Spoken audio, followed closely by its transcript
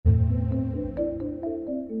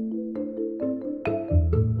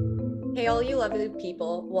Hey, all you lovely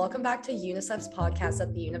people, welcome back to UNICEF's podcast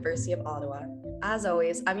at the University of Ottawa. As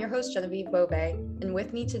always, I'm your host, Genevieve Beauvais, and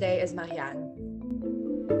with me today is Marianne.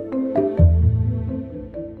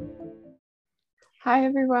 Hi,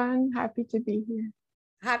 everyone. Happy to be here.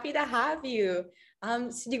 Happy to have you.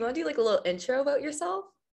 So do you want to do like a little intro about yourself?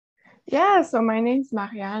 Yeah, so my name's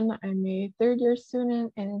Marianne. I'm a third-year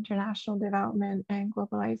student in International Development and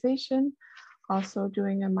Globalization, also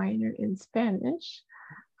doing a minor in Spanish.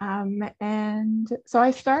 And so I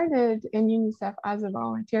started in UNICEF as a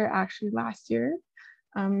volunteer actually last year.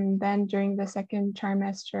 Then during the second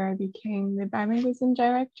trimester, I became the bilingualism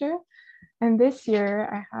director. And this year,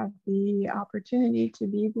 I have the opportunity to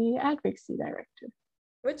be the advocacy director.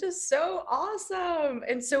 Which is so awesome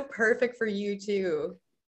and so perfect for you too.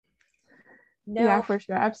 Yeah, for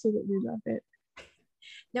sure. Absolutely love it.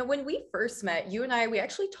 Now, when we first met, you and we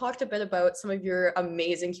actually talked a bit about some of your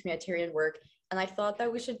amazing humanitarian work. And I thought that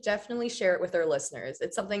we should definitely share it with our listeners.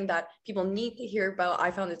 It's something that people need to hear about. I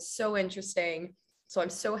found it so interesting. So I'm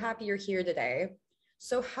so happy you're here today.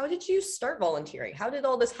 So how did you start volunteering? How did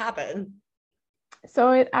all this happen?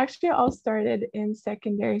 So it actually all started in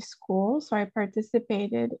secondary school. So I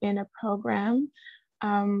participated in a program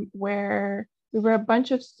where we were a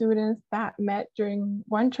bunch of students that met during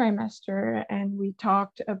one trimester, and we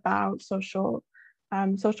talked about social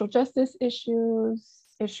justice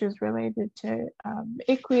issues related to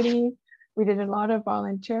equity. We did a lot of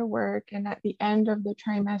volunteer work, and at the end of the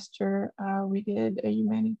trimester, we did a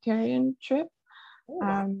humanitarian trip.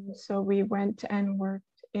 So we went and worked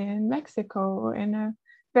in Mexico in a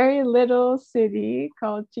very little city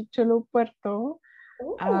called Chicxulub-Puerto,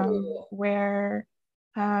 where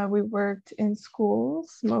we worked in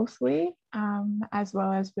schools mostly, as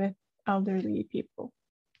well as with elderly people.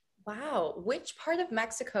 Wow. Which part of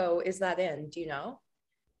Mexico is that in? Do you know?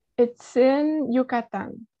 It's in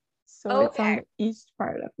Yucatan. So It's on the east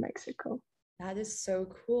part of Mexico. That is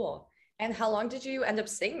so cool. And how long did you end up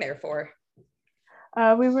staying there for?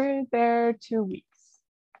 We were there 2 weeks.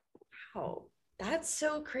 Wow, that's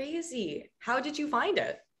so crazy. How did you find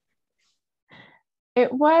it?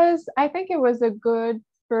 I think it was a good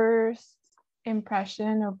first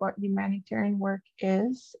impression of what humanitarian work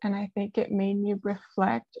is. And I think it made me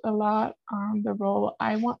reflect a lot on the role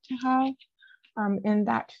I want to have in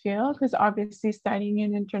that field, because obviously studying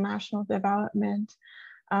in international development,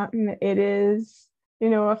 it is,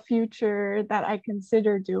 a future that I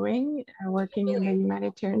consider doing, working in the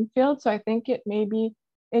humanitarian field. So I think it made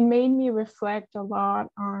me reflect a lot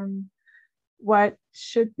on what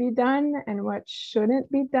should be done and what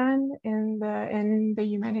shouldn't be done in the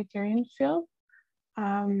humanitarian field.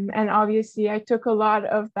 And obviously, I took a lot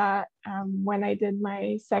of that when I did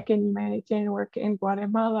my second humanitarian work in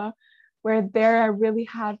Guatemala, where there I really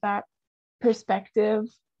had that perspective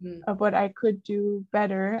of what I could do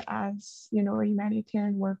better as, a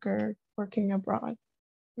humanitarian worker working abroad.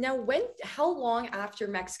 Now, how long after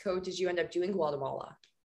Mexico did you end up doing Guatemala?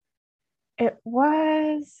 It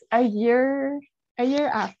was a year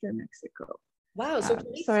after Mexico. Wow. So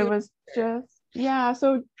it was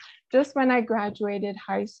just when I graduated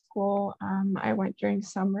high school, I went during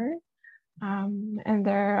summer. And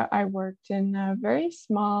there I worked in a very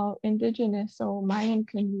small indigenous or Mayan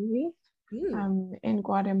community in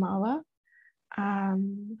Guatemala. I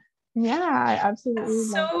absolutely loved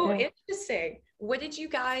it. So interesting. What did you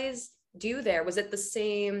guys do there? Was it the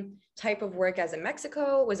same type of work as in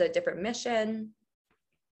Mexico? Was it a different mission?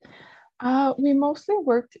 We mostly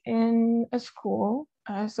worked in a school.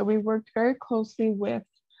 So we worked very closely with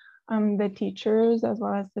the teachers as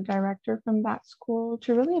well as the director from that school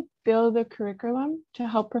to really build a curriculum to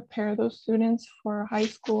help prepare those students for high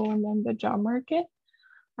school and then the job market.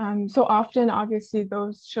 So often, obviously,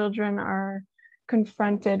 those children are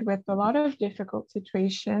confronted with a lot of difficult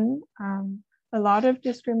situation, a lot of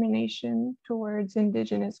discrimination towards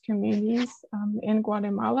indigenous communities in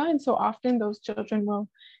Guatemala. And so often those children will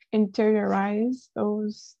interiorize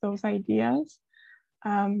those ideas.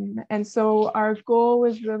 And so our goal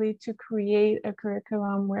was really to create a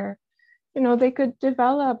curriculum where, they could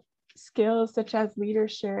develop skills such as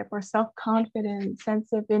leadership or self-confidence,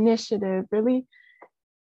 sense of initiative, really,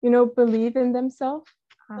 believe in themselves.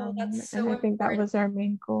 That's so and I think that was our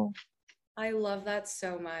main goal. I love that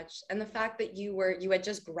so much. And the fact that you had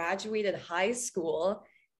just graduated high school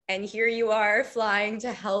and here you are flying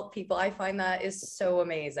to help people, I find that is so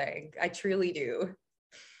amazing. I truly do.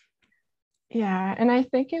 Yeah, and I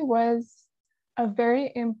think it was a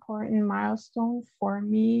very important milestone for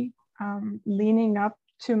me leaning up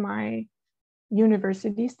to my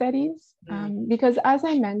university studies because as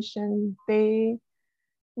I mentioned, they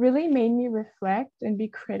really made me reflect and be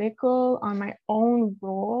critical on my own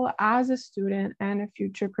role as a student and a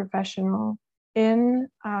future professional in,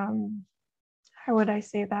 how would I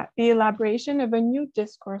say that, the elaboration of a new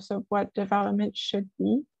discourse of what development should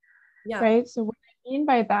be, Yeah. right? So what I mean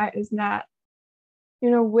by that is that,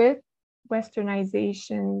 with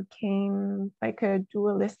Westernization came like a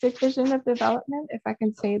dualistic vision of development, if I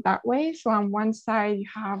can say it that way. So on one side, you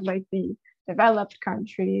have like the developed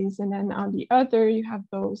countries, and then on the other, you have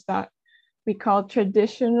those that we call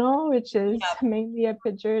traditional, which is mainly a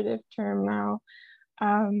pejorative term now.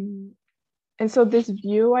 And so this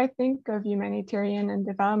view, I think, of humanitarian and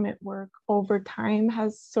development work over time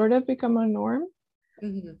has sort of become a norm.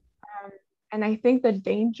 Mm-hmm. And I think the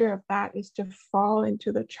danger of that is to fall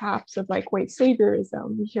into the traps of like white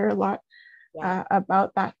saviorism. We hear a lot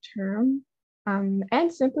about that term,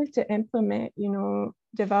 and simply to implement,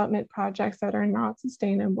 development projects that are not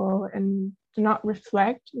sustainable and do not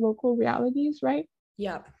reflect local realities, right?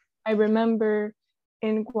 Yeah. I remember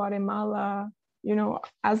in Guatemala,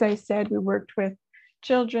 as I said, we worked with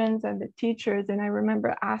children and the teachers, and I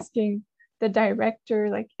remember asking the director,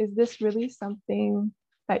 like, is this really something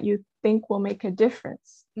that you think will make a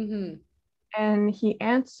difference? Mm-hmm. And he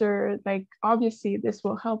answered, like, obviously this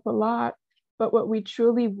will help a lot, but what we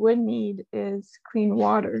truly would need is clean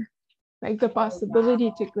water, like the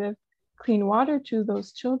possibility to give clean water to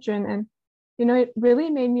those children. And, it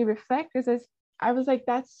really made me reflect, because I was like,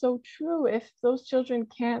 that's so true. If those children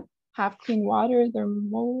can't have clean water, they're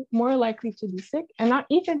more likely to be sick and not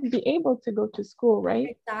even be able to go to school,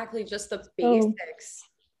 right? Exactly, just the basics.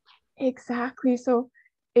 Exactly. So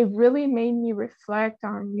it really made me reflect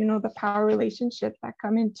on, the power relationships that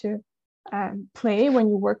come into play when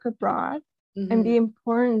you work abroad, and the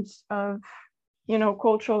importance of,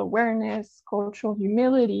 cultural awareness, cultural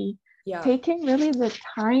humility, taking really the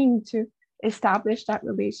time to establish that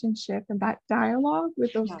relationship and that dialogue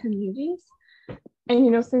with those communities.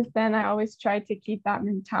 And, since then, I always try to keep that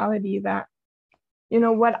mentality that,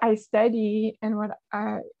 what I study and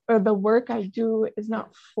or the work I do is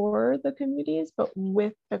not for the communities, but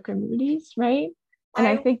with the communities, right? And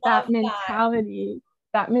I think that mentality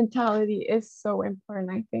is so important,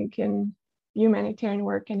 I think, in humanitarian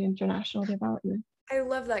work and international development. I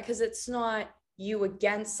love that, because it's not you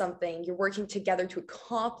against something, you're working together to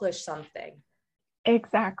accomplish something.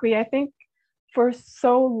 Exactly. I think for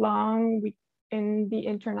so long, in the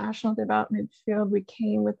international development field, we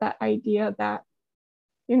came with that idea that,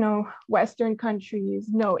 Western countries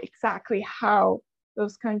know exactly how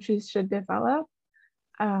those countries should develop.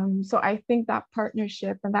 So I think that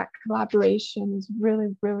partnership and that collaboration is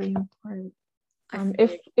really, really important.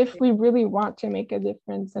 If we really want to make a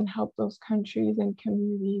difference and help those countries and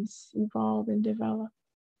communities evolve and develop.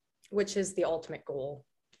 Which is the ultimate goal.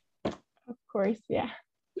 Of course, yeah.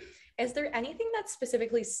 Is there anything that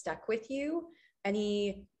specifically stuck with you?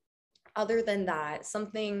 Any other than that,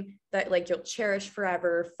 something that like you'll cherish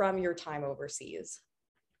forever from your time overseas?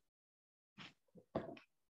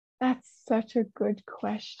 That's such a good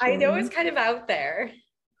question. I know it's kind of out there.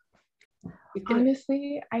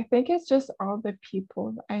 Honestly, I think it's just all the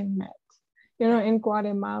people I met. In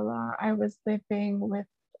Guatemala, I was living with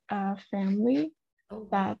a family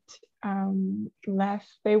that left.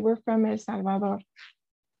 They were from El Salvador.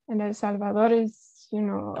 And El Salvador is,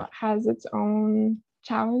 has its own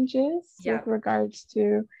challenges with regards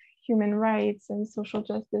to human rights and social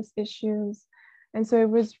justice issues. And so it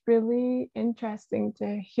was really interesting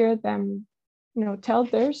to hear them, tell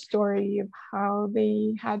their story of how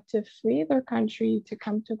they had to flee their country to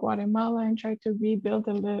come to Guatemala and try to rebuild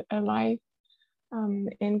a life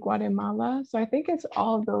in Guatemala. So I think it's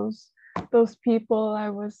all those people I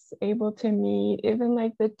was able to meet, even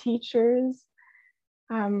like the teachers.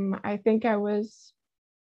 I think I was,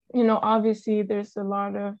 obviously there's a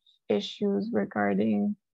lot of issues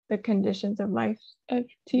regarding the conditions of life of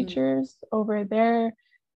teachers over there.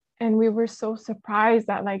 And we were so surprised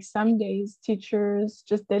that like some days teachers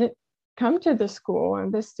just didn't come to the school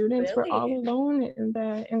and the students were all alone in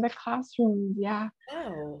the classrooms. Yeah.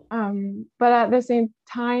 Oh. But at the same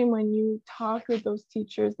time, when you talk with those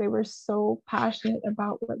teachers, they were so passionate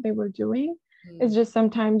about what they were doing. It's just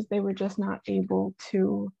sometimes they were just not able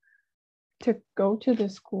to go to the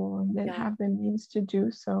school and didn't have the means to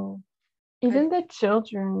do so. Even the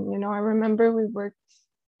children, I remember we worked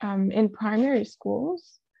in primary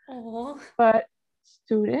schools. But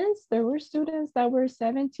there were students that were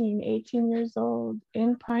 17, 18 years old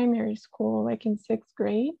in primary school, like in 6th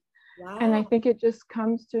grade. Wow. And I think it just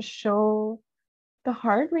comes to show the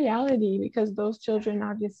hard reality, because those children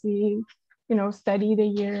obviously, studied a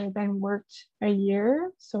year, then worked a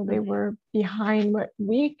year. So they were behind what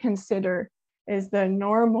we consider is the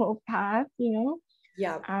normal path.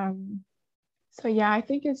 Yeah. So yeah, I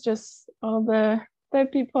think it's just all the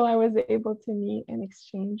people I was able to meet and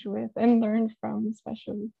exchange with and learn from,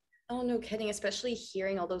 especially. Oh, no kidding. Especially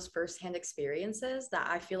hearing all those firsthand experiences, that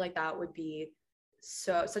I feel like that would be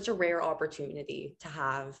such a rare opportunity to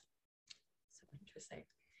have. So interesting.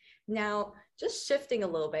 Now, just shifting a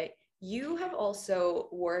little bit, you have also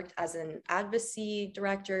worked as an advocacy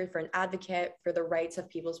director for an advocate for the rights of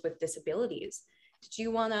people with disabilities. Do you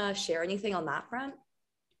want to share anything on that front?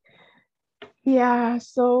 Yeah,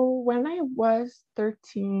 so when I was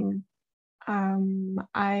 13,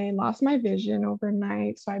 I lost my vision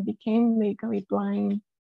overnight. So I became legally blind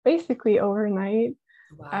basically overnight.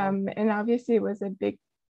 Wow. And obviously it was a big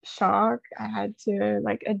shock. I had to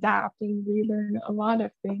like adapt and relearn a lot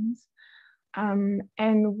of things.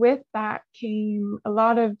 And with that came a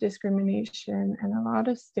lot of discrimination and a lot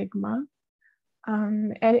of stigma.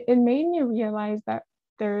 And it made me realize that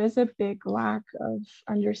there is a big lack of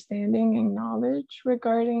understanding and knowledge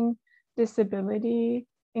regarding disability,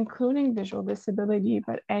 including visual disability,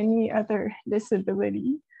 but any other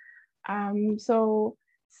disability. So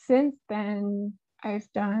since then, I've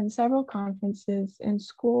done several conferences in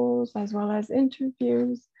schools as well as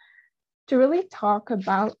interviews to really talk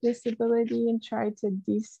about disability and try to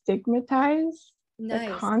destigmatize the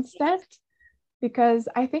Nice. concept, because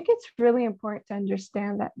I think it's really important to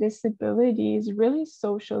understand that disability is really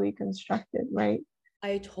socially constructed, right?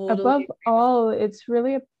 I totally Above agree with all, it's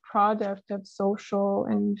really a product of social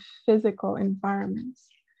and physical environments.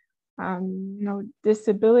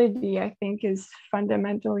 Disability, I think, is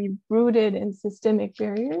fundamentally rooted in systemic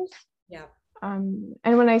barriers. you. Yeah.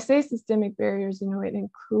 And when I say systemic barriers, it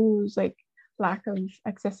includes like lack of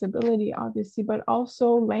accessibility, obviously, but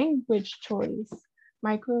also language choice,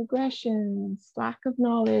 microaggressions, lack of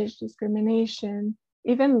knowledge, discrimination,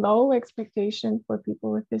 even low expectation for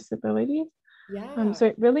people with disabilities. Yeah. So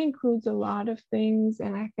it really includes a lot of things.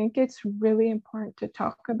 And I think it's really important to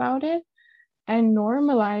talk about it and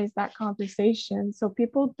normalize that conversation so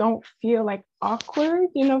people don't feel like awkward,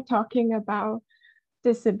 talking about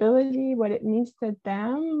disability, what it means to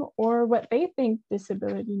them, or what they think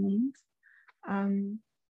disability means.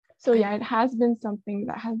 So yeah, it has been something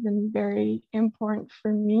that has been very important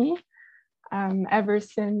for me ever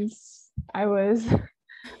since I was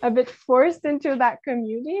a bit forced into that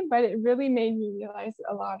community, but it really made me realize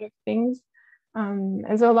a lot of things.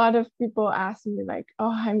 And so a lot of people ask me like,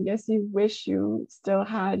 oh, I guess you wish you still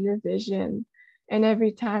had your vision. And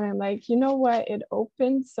every time I'm like, you know what? It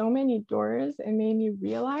opened so many doors and made me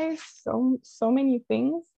realize so many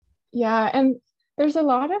things. Yeah, and there's a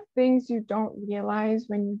lot of things you don't realize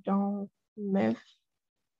when you don't live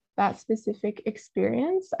that specific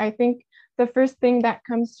experience. I think the first thing that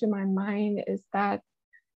comes to my mind is that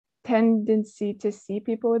tendency to see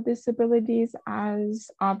people with disabilities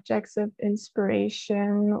as objects of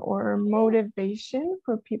inspiration or motivation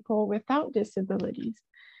for people without disabilities.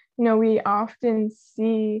 We often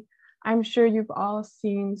see, I'm sure you've all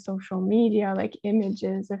seen social media, like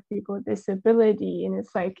images of people with disability, and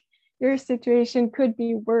it's like, your situation could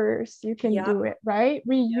be worse, you can Yeah. do it, right?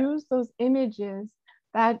 We use those images,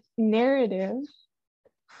 that narrative,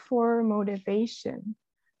 for motivation.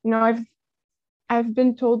 I've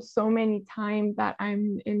been told so many times that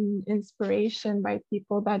I'm in inspiration by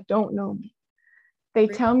people that don't know me. They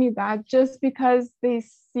tell me that just because they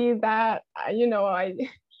see that,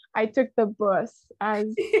 I took the bus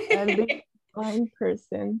as a blind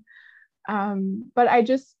person. But I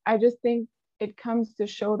just think it comes to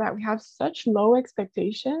show that we have such low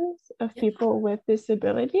expectations of people with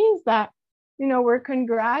disabilities that, we're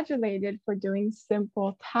congratulated for doing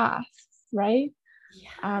simple tasks, right?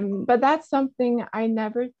 Yeah. But that's something I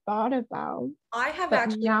never thought about. I have But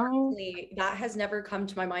actually now, personally, that has never come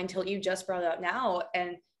to my mind till you just brought it up now.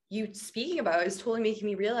 And you speaking about it is totally making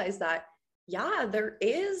me realize that, yeah, there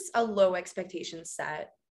is a low expectation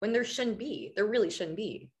set when there shouldn't be. There really shouldn't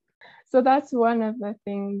be. so that's one of the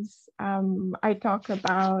things I talk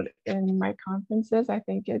about in my conferences. I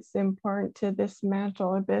think it's important to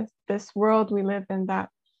dismantle this world we live in that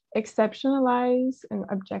exceptionalize and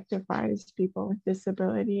objectifies people with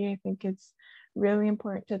disability. I think it's really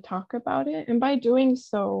important to talk about it. And by doing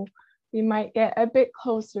so, we might get a bit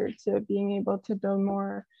closer to being able to build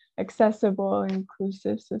more accessible and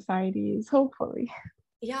inclusive societies, hopefully.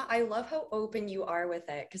 Yeah, I love how open you are with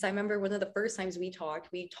it. Because I remember one of the first times we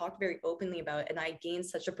talked very openly about it, and I gained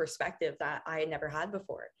such a perspective that I had never had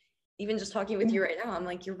before. Even just talking with you right now, I'm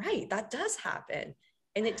like, you're right, that does happen.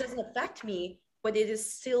 And it doesn't affect me but it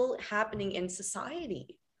is still happening in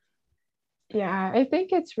society. Yeah, I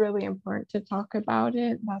think it's really important to talk about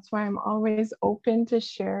it. That's why I'm always open to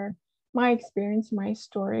share my experience, my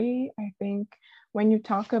story. I think when you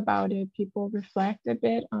talk about it, people reflect a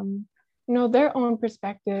bit on, their own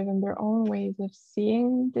perspective and their own ways of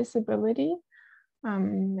seeing disability.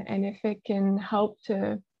 And if it can help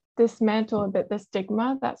to dismantle a bit the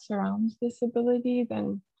stigma that surrounds disability,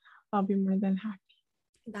 then I'll be more than happy.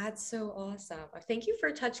 That's so awesome. Thank you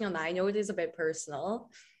for touching on that. I know it is a bit personal.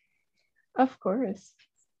 Of course.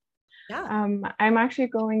 Yeah. I'm actually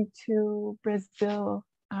going to Brazil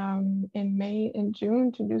in May and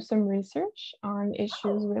June to do some research on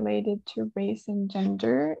issues related to race and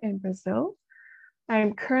gender in Brazil.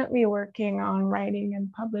 I'm currently working on writing and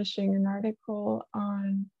publishing an article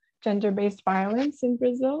on gender-based violence in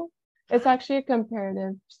Brazil. It's actually a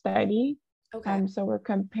comparative study. Okay. So we're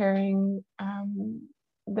comparing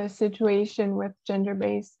the situation with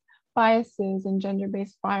gender-based biases and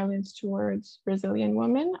gender-based violence towards Brazilian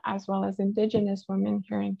women, as well as Indigenous women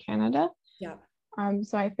here in Canada. Yeah.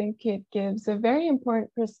 So I think it gives a very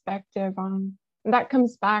important perspective on, that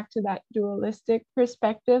comes back to that dualistic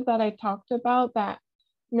perspective that I talked about, that,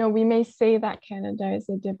 we may say that Canada is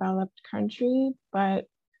a developed country, but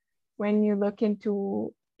when you look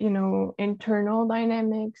into, internal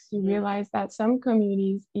dynamics, you realize that some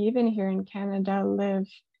communities, even here in Canada, live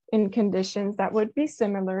in conditions that would be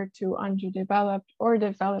similar to underdeveloped or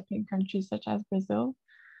developing countries such as Brazil.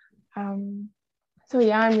 So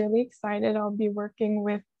yeah, I'm really excited. I'll be working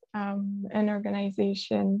with an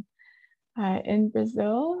organization in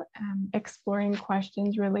Brazil, exploring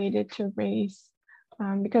questions related to race,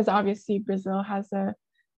 because obviously Brazil has a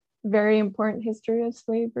very important history of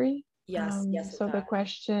slavery. Yes, yes. So the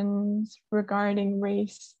questions regarding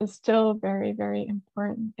race is still very, very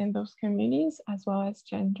important in those communities, as well as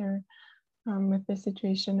gender, with the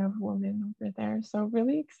situation of women over there. So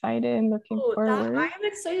really excited and looking forward. I'm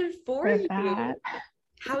excited for you. That.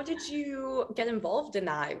 How did you get involved in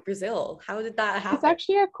that, Brazil? How did that happen? It's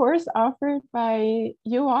actually a course offered by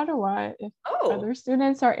U Ottawa if other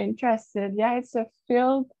students are interested. Yeah, it's a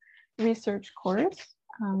field research course.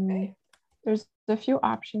 There's a few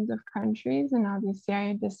options of countries, and obviously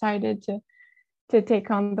I decided to take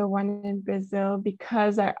on the one in Brazil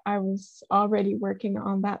because I was already working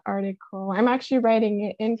on that article. I'm actually writing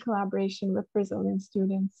it in collaboration with Brazilian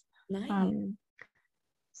students. Nice.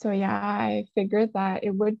 So yeah, I figured that it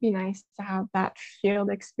would be nice to have that field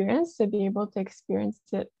experience, to be able to experience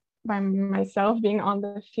it by myself, being on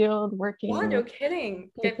the field, working Wow, no with kidding.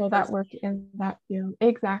 people that work in that field.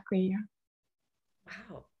 Exactly, yeah.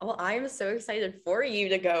 Wow. Well, I'm so excited for you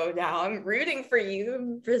to go now. I'm rooting for you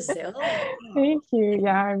in Brazil. Thank you.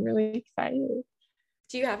 Yeah, I'm really excited.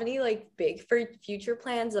 Do you have any big for future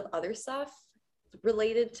plans of other stuff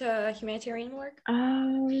related to humanitarian work?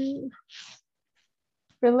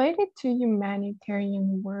 Related to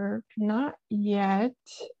humanitarian work, not yet.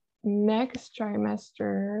 Next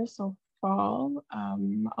trimester, so fall,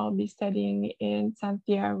 I'll be studying in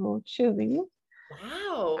Santiago, Chile.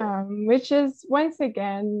 Wow. Which is, once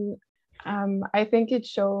again, I think it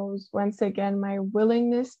shows once again my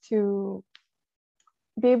willingness to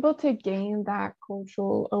be able to gain that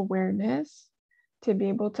cultural awareness, to be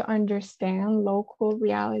able to understand local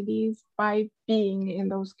realities by being in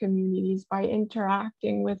those communities, by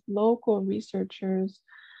interacting with local researchers.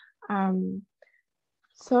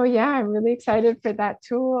 So yeah, I'm really excited for that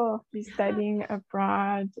too. I'll be studying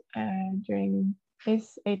abroad during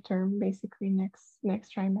a term, basically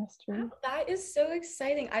next trimester. Wow, that is so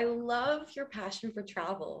exciting. I love your passion for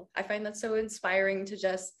travel. I find that so inspiring to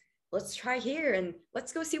just, let's try here and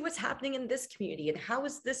let's go see what's happening in this community and how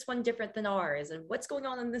is this one different than ours and what's going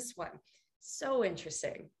on in this one. So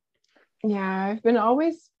interesting. Yeah, I've been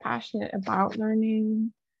always passionate about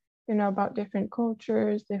learning, about different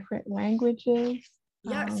cultures, different languages.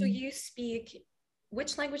 Yeah, so you speak,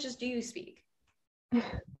 which languages do you speak?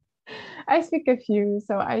 I speak a few.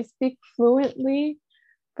 So I speak fluently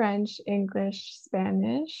French, English,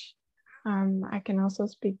 Spanish. I can also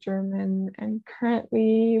speak German and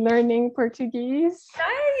currently learning Portuguese.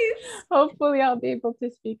 Nice. Hopefully I'll be able to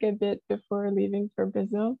speak a bit before leaving for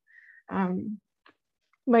Brazil.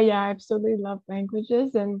 But yeah, I absolutely love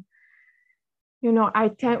languages. And,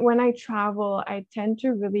 when I travel, I tend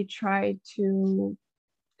to really try to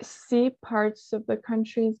see parts of the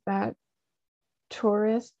countries that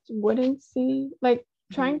tourists wouldn't see, like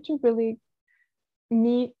trying to really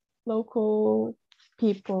meet local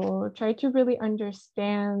people, try to really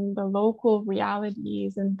understand the local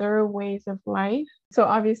realities and their ways of life. So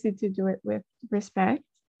obviously to do it with respect.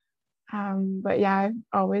 But yeah, I've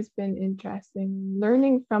always been interested in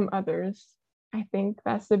learning from others. I think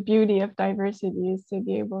that's the beauty of diversity, is to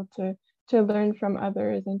be able to learn from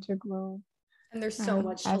others and to grow And there's so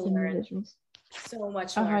much to as learn. individuals. So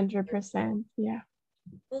much to learn. 100%. Yeah.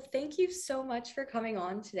 Well, thank you so much for coming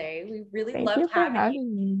on today. We really Thank loved you for having you.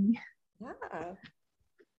 having me. Yeah.